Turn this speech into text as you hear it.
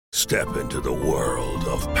Step into the world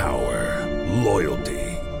of power, loyalty,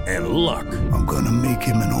 and luck. I'm gonna make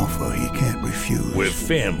him an offer he can't refuse. With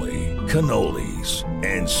family, cannolis,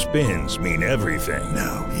 and spins mean everything.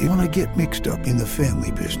 Now, you wanna get mixed up in the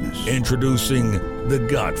family business. Introducing The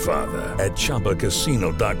Godfather at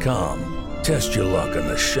ChumbaCasino.com. Test your luck in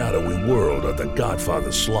the shadowy world of The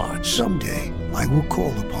Godfather slot. Someday, I will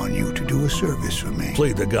call upon you to do a service for me.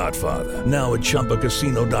 Play The Godfather now at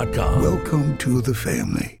ChumbaCasino.com. Welcome to the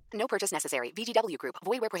family. No purchase necessary. VGW Group.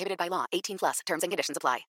 Void where prohibited by law. 18 plus. Terms and conditions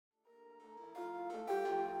apply.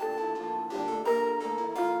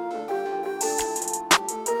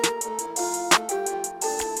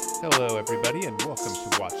 Hello, everybody, and welcome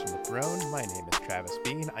to Watching the Throne. My name is Travis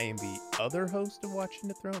Bean. I am the other host of Watching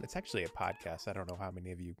the Throne. It's actually a podcast. I don't know how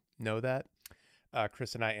many of you know that.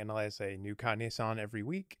 Chris and I analyze a new Kanye song every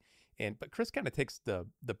week, but Chris kind of takes the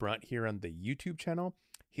brunt here on the YouTube channel.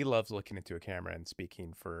 He loves looking into a camera and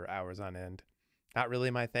speaking for hours on end. Not really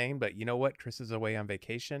my thing, but you know what? Chris is away on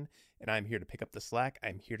vacation, and I'm here to pick up the slack.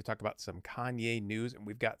 I'm here to talk about some Kanye news, and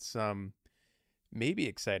we've got some maybe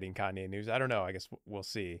exciting Kanye news. I don't know. I guess we'll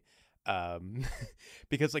see.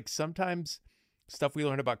 Because like sometimes stuff we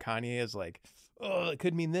learn about Kanye is like, oh, it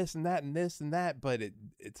could mean this and that and this and that, but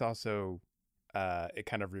it's also it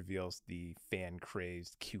kind of reveals the fan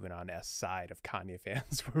crazed QAnon-esque side of Kanye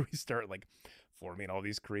fans, where we start like forming all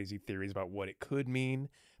these crazy theories about what it could mean,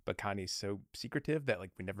 but Kanye's so secretive that like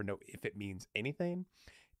we never know if it means anything,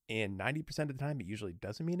 and 90% of the time it usually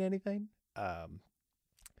doesn't mean anything. But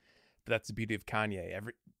that's the beauty of Kanye.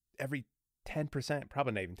 Every 10%,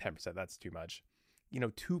 probably not even 10%, that's too much.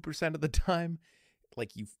 2% of the time,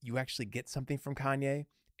 like you actually get something from Kanye,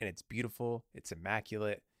 and it's beautiful, it's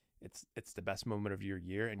immaculate, it's the best moment of your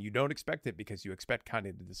year, and you don't expect it because you expect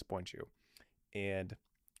Kanye to disappoint you. And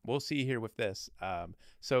we'll see here with this.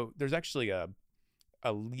 So there's actually a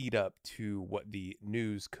lead up to what the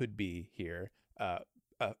news could be here. A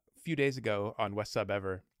few days ago on West Sub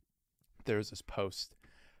Ever, there was this post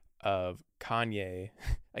of Kanye,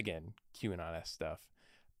 again, QAnon-esque stuff.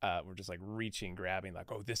 We're just like grabbing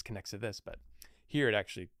like, oh, this connects to this. But here it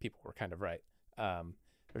actually, people were kind of right.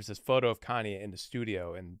 There's this photo of Kanye in the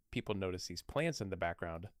studio, and people notice these plants in the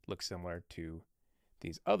background look similar to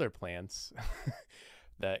these other plants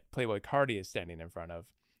that Playboi Carti is standing in front of.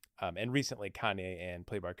 And recently Kanye and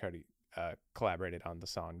Playboi Carti collaborated on the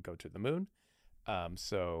song Go to the Moon.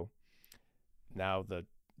 So now the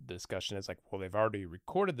discussion is like, well, they've already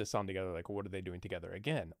recorded this song together. Like, what are they doing together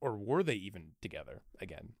again? Or were they even together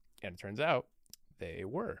again? And it turns out they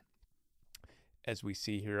were. As we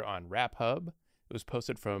see here on Rap Hub, it was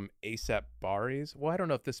posted from A$AP Bari's. Well, I don't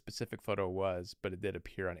know if this specific photo was, but it did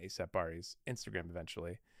appear on A$AP Bari's Instagram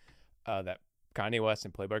eventually. That Kanye West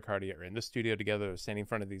and Playboi Carti are in the studio together. They're standing in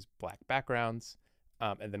front of these black backgrounds.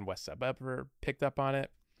 And then West Sub Ever picked up on it,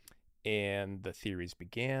 and the theories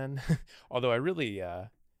began. Although I really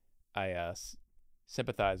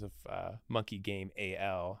sympathize with Monkey Game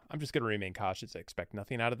AL. I'm just going to remain cautious. I expect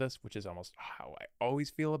nothing out of this, which is almost how I always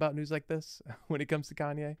feel about news like this when it comes to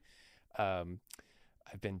Kanye.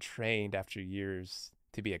 I've been trained after years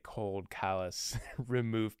to be a cold, callous,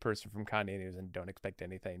 removed person from Kanye news and don't expect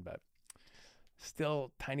anything, but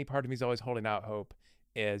still, tiny part of me is always holding out hope,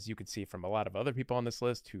 as you can see from a lot of other people on this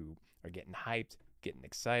list who are getting hyped, getting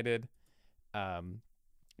excited. But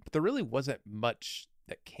there really wasn't much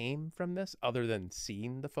that came from this other than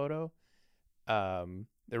seeing the photo.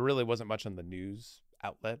 There really wasn't much on the news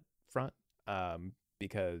outlet front,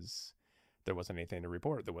 because there wasn't anything to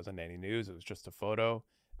report. There wasn't any news. It was just a photo.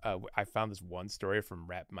 I found this one story from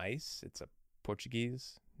Rap Mice. It's a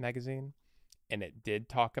Portuguese magazine, and it did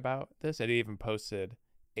talk about this. It even posted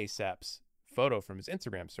A$AP's photo from his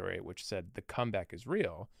Instagram story, which said the comeback is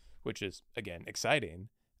real, which is, again, exciting.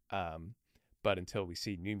 But until we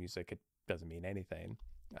see new music, it doesn't mean anything.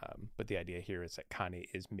 But the idea here is that Kanye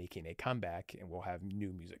is making a comeback, and we'll have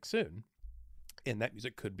new music soon. And that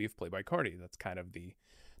music could be of Playboi Carti. That's kind of the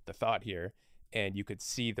thought here. And you could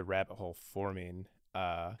see the rabbit hole forming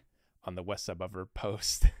on the West Sub Ever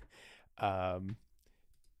post. That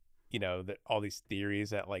all these theories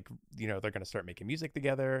that they're going to start making music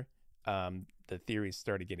together. The theories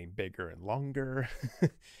started getting bigger and longer,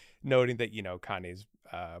 noting that, Kanye's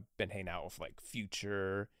been hanging out with like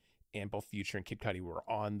Future, and both Future and Kid Cudi were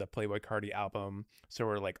on the Playboi Carti album. So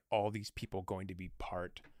we're like all these people going to be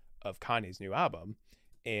part of Kanye's new album.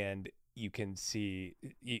 And you can see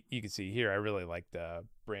here, I really like the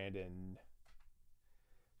Brandon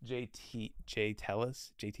JT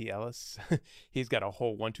Ellis. He's got a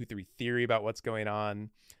whole 1, 2, 3 theory about what's going on.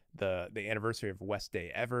 The anniversary of West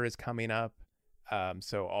Day Ever is coming up.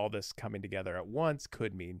 So all this coming together at once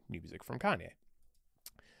could mean new music from Kanye.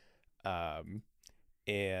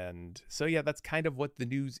 And so, yeah, that's kind of what the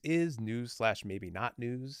news is, news / maybe not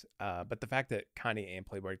news. But the fact that Kanye and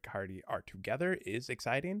Playboi Carti are together is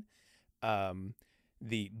exciting.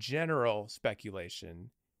 The general speculation,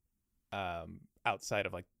 outside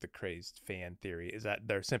of like the crazed fan theory, is that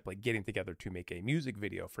they're simply getting together to make a music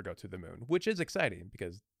video for Go to the Moon, which is exciting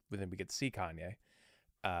because then we get to see Kanye.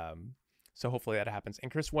 So hopefully that happens.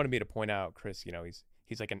 And Chris wanted me to point out, Chris,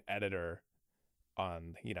 he's like an editor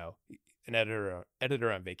on, an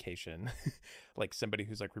editor on vacation, like somebody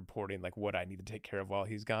who's like reporting like what I need to take care of while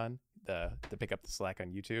he's gone, to pick up the slack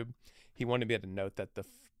on YouTube. He wanted me to note that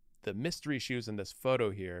the mystery shoes in this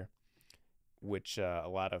photo here, which a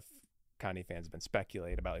lot of Kanye fans have been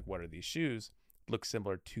speculating about, like, what are these shoes, look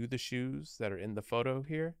similar to the shoes that are in the photo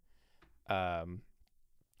here.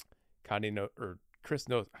 Chris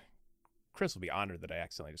will be honored that I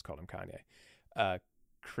accidentally just called him Kanye.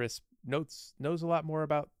 Chris knows a lot more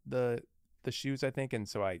about the shoes, I think, and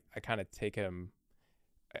so I kind of take him,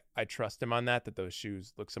 I trust him on that those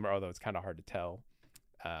shoes look similar, although it's kind of hard to tell.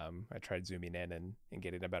 I tried zooming in and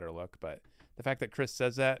getting a better look, but the fact that Chris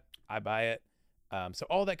says that, I buy it. So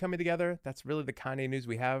all that coming together, that's really the Kanye news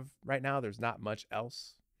we have right now. There's not much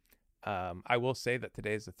else. I will say that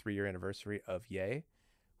today is the 3-year anniversary of Ye,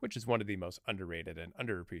 which is one of the most underrated and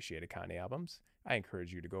underappreciated Kanye albums. I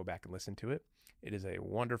encourage you to go back and listen to it. It is a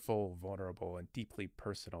wonderful, vulnerable, and deeply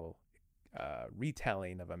personal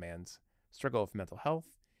retelling of a man's struggle with mental health,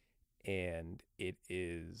 and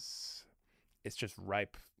it's just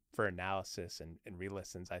ripe for analysis and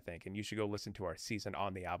re-listens, I think. And you should go listen to our season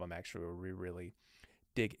on the album, actually, where we really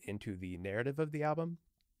dig into the narrative of the album,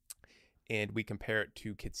 and we compare it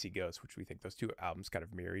to Kids See Ghosts, which we think those two albums kind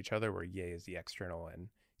of mirror each other, where Ye is the external and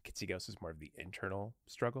Kids See Ghosts is more of the internal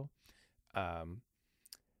struggle.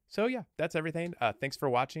 So yeah, that's everything. Thanks for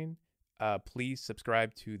watching. Please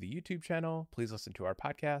subscribe to the YouTube channel. Please listen to our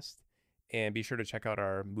podcast, and be sure to check out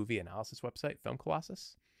our movie analysis website, Film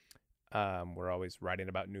Colossus. We're always writing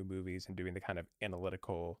about new movies and doing the kind of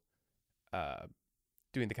analytical,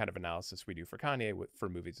 doing the kind of analysis we do for Kanye for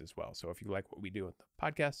movies as well. So if you like what we do with the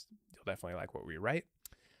podcast, you'll definitely like what we write.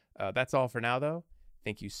 That's all for now, though.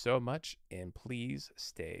 Thank you so much, and please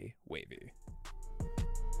stay wavy.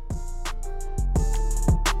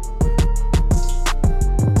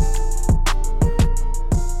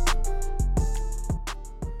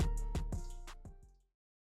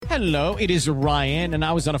 Hello, it is Ryan, and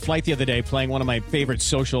I was on a flight the other day playing one of my favorite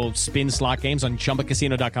social spin slot games on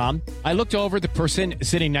ChumbaCasino.com. I looked over at the person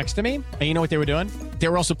sitting next to me, and you know what they were doing? They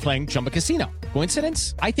were also playing Chumba Casino.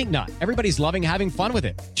 Coincidence? I think not. Everybody's loving having fun with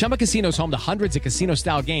it. Chumba Casino is home to hundreds of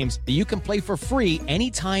casino-style games that you can play for free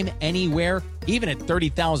anytime, anywhere, even at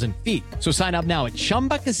 30,000 feet. So sign up now at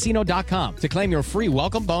ChumbaCasino.com to claim your free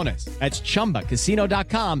welcome bonus. That's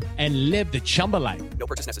ChumbaCasino.com and live the Chumba life. No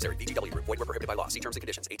purchase necessary. VGW Group. Void where prohibited by law. See terms and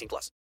conditions. 18+.